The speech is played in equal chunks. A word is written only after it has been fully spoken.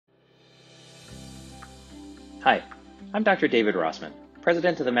Hi, I'm Dr. David Rosman,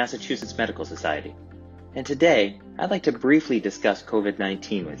 President of the Massachusetts Medical Society, and today I'd like to briefly discuss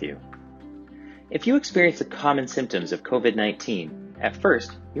COVID-19 with you. If you experience the common symptoms of COVID-19, at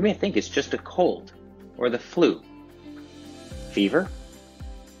first you may think it's just a cold or the flu. Fever,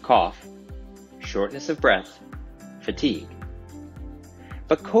 cough, shortness of breath, fatigue.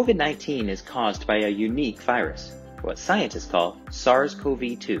 But COVID-19 is caused by a unique virus, what scientists call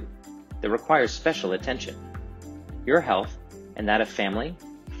SARS-CoV-2, that requires special attention. Your health and that of family,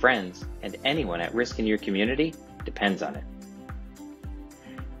 friends, and anyone at risk in your community depends on it.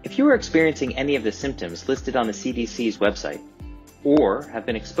 If you are experiencing any of the symptoms listed on the CDC's website, or have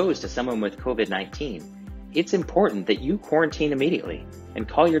been exposed to someone with COVID-19, it's important that you quarantine immediately and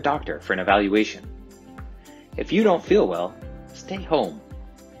call your doctor for an evaluation. If you don't feel well, stay home.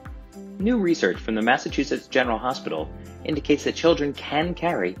 New research from the Massachusetts General Hospital indicates that children can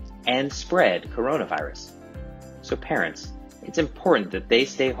carry and spread coronavirus. So parents, it's important that they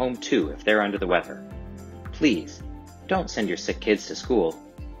stay home too if they're under the weather. Please, don't send your sick kids to school.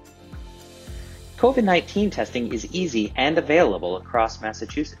 COVID-19 testing is easy and available across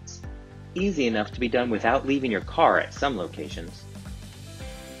Massachusetts. Easy enough to be done without leaving your car at some locations.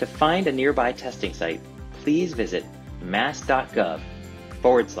 To find a nearby testing site, please visit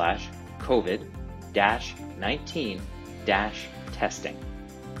mass.gov/COVID-19-testing.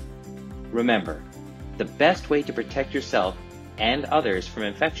 Remember, the best way to protect yourself and others from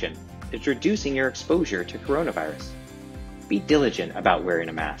infection is reducing your exposure to coronavirus. Be diligent about wearing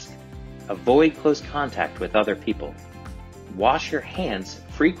a mask. Avoid close contact with other people. Wash your hands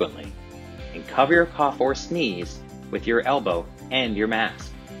frequently, and cover your cough or sneeze with your elbow and your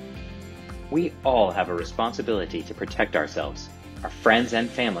mask. We all have a responsibility to protect ourselves, our friends and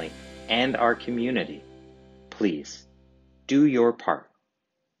family, and our community. Please, do your part.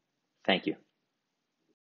 Thank you.